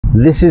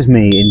This is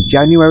me in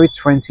January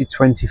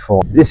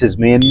 2024, this is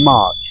me in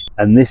March,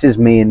 and this is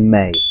me in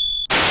May.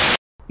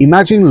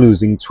 Imagine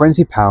losing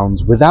 20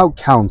 pounds without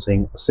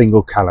counting a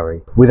single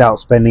calorie, without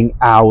spending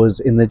hours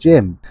in the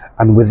gym,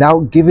 and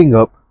without giving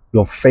up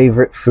your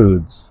favorite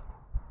foods.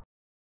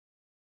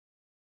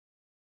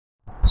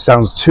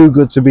 Sounds too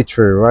good to be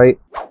true, right?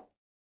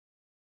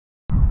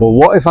 Well,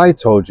 what if I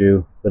told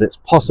you that it's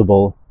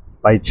possible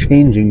by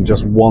changing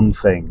just one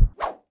thing?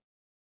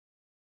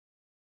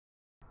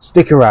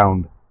 Stick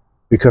around,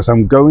 because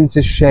I'm going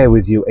to share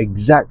with you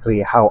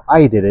exactly how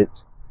I did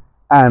it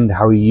and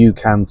how you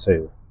can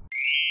too.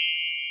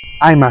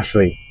 I'm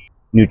Ashley,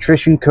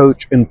 nutrition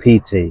coach and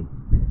PT,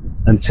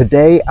 and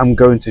today I'm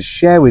going to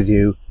share with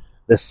you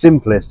the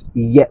simplest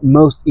yet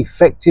most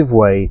effective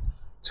way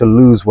to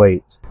lose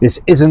weight. This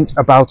isn't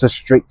about a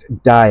strict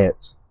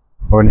diet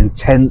or an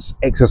intense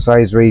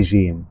exercise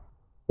regime.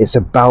 It's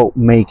about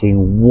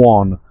making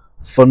one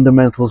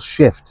fundamental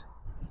shift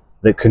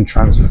that can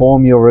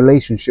transform your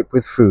relationship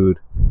with food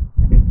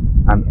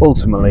and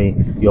ultimately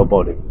your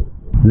body.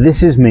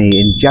 This is me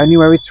in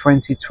January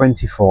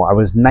 2024. I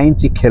was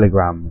 90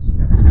 kilograms.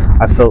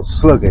 I felt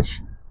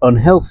sluggish,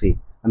 unhealthy,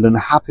 and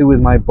unhappy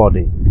with my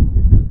body.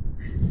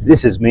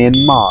 This is me in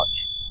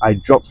March. I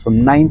dropped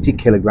from 90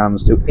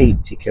 kilograms to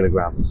 80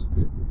 kilograms.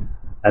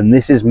 And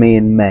this is me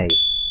in May,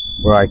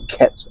 where I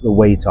kept the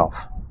weight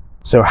off.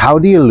 So how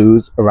do you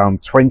lose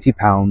around 20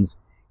 pounds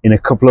in a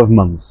couple of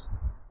months?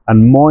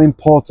 And more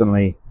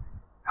importantly,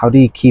 how do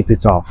you keep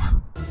it off?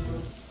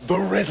 The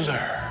Riddler.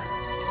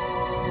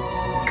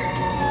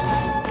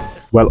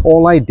 Well,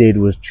 all I did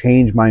was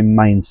change my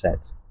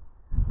mindset.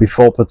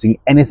 Before putting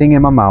anything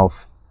in my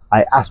mouth,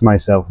 I asked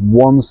myself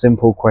one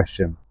simple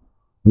question.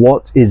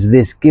 What is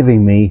this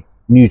giving me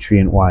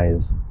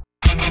nutrient-wise?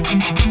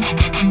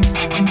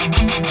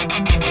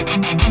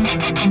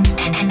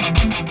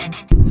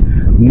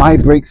 My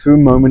breakthrough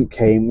moment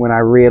came when I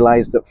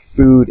realized that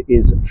food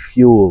is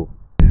fuel.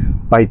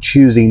 By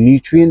choosing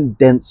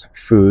nutrient-dense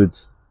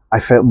foods, I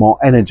felt more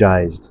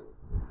energized.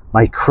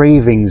 My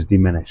cravings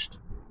diminished,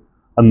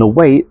 and the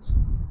weight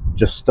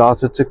just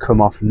started to come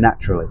off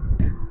naturally.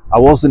 I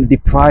wasn't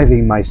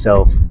depriving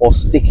myself or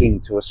sticking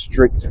to a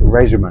strict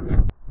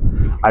regimen.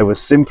 I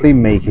was simply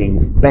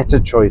making better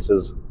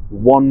choices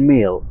one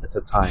meal at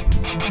a time.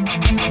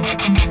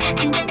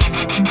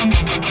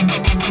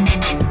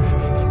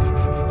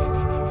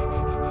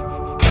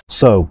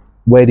 So,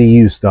 where do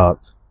you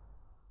start?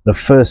 The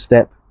first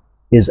step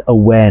is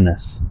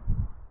awareness.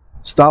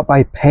 Start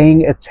by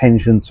paying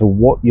attention to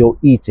what you're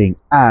eating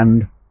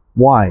and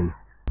why.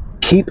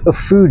 Keep a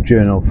food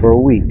journal for a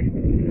week.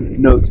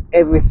 Note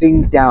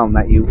everything down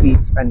that you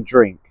eat and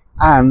drink,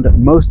 and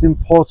most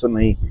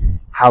importantly,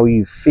 how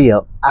you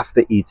feel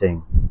after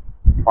eating.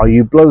 Are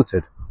you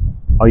bloated?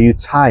 Are you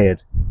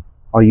tired?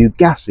 Are you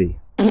gassy?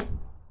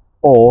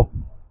 Or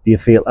do you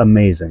feel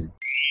amazing?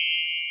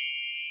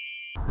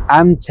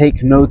 And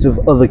take note of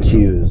other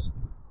cues.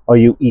 Are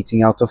you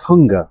eating out of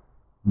hunger,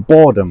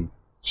 boredom,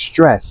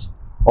 stress,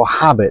 or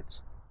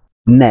habit?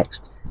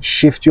 Next,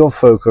 shift your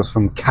focus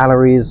from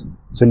calories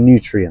to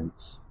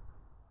nutrients.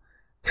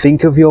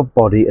 Think of your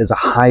body as a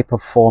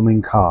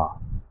high-performing car.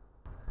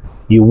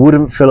 You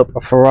wouldn't fill up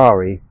a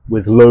Ferrari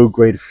with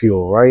low-grade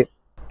fuel, right?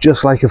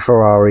 Just like a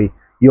Ferrari,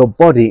 your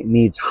body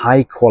needs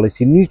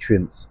high-quality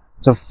nutrients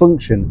to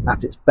function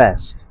at its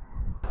best.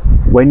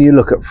 When you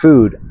look at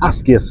food,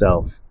 ask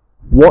yourself,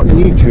 what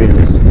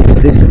nutrients is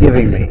this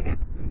giving me?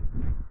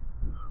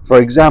 For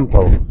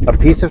example, a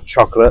piece of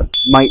chocolate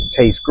might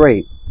taste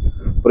great,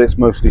 but it's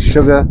mostly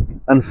sugar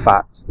and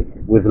fat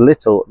with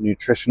little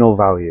nutritional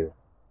value.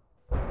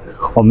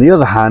 On the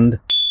other hand,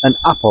 an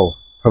apple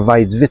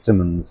provides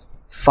vitamins,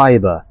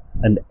 fiber,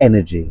 and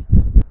energy.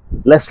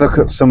 Let's look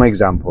at some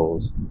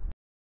examples.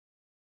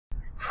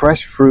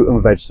 Fresh fruit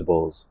and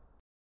vegetables,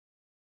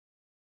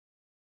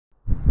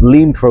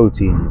 lean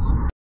proteins,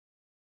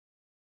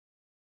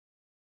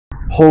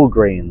 whole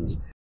grains,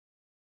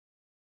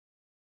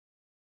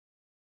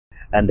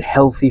 and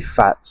healthy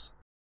fats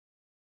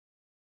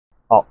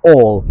are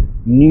all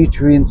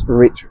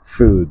nutrient-rich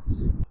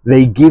foods.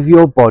 They give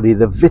your body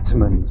the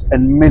vitamins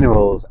and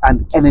minerals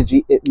and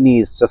energy it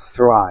needs to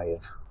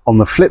thrive. On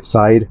the flip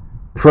side,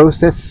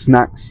 processed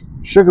snacks,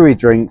 sugary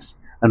drinks,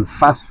 and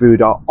fast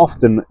food are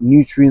often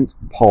nutrient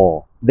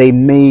poor. They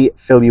may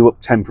fill you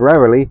up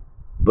temporarily,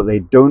 but they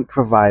don't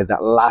provide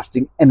that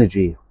lasting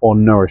energy or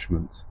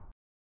nourishment.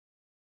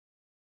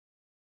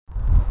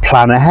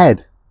 Plan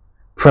ahead.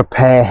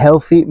 Prepare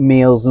healthy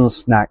meals and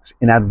snacks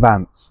in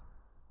advance.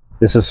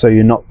 This is so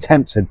you're not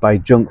tempted by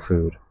junk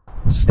food.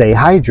 Stay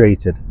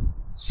hydrated.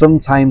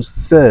 Sometimes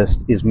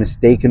thirst is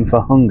mistaken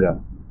for hunger,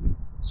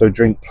 so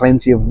drink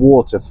plenty of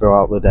water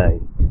throughout the day.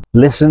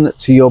 Listen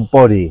to your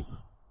body.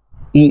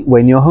 Eat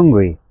when you're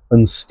hungry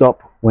and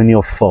stop when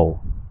you're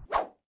full.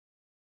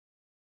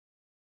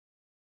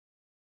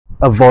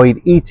 Avoid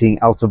eating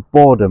out of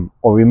boredom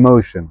or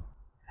emotion,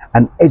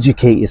 and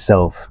educate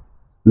yourself.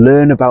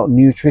 Learn about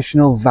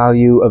nutritional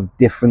value of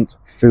different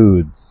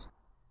foods.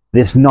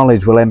 This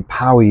knowledge will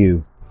empower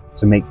you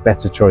to make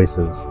better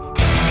choices.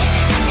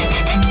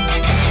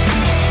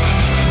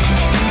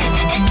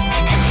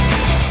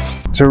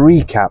 To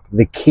recap,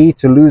 the key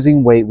to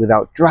losing weight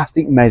without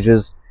drastic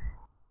measures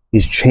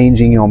is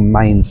changing your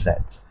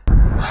mindset.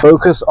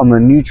 Focus on the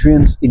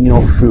nutrients in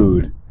your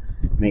food.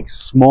 Make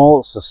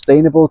small,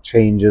 sustainable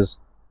changes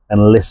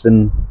and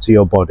listen to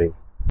your body.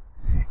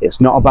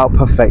 It's not about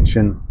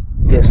perfection,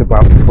 it's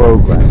about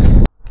progress.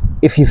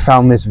 If you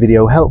found this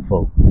video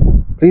helpful,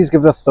 please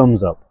give it a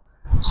thumbs up.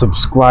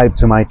 Subscribe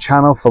to my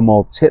channel for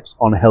more tips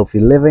on healthy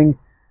living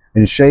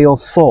and share your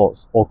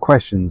thoughts or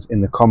questions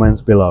in the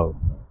comments below.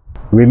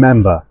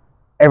 Remember,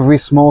 every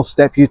small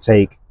step you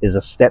take is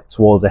a step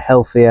towards a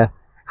healthier,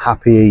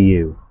 happier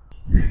you.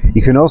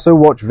 You can also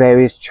watch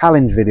various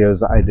challenge videos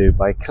that I do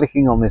by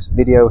clicking on this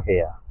video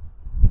here.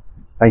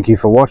 Thank you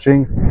for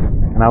watching,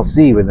 and I'll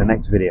see you in the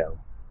next video.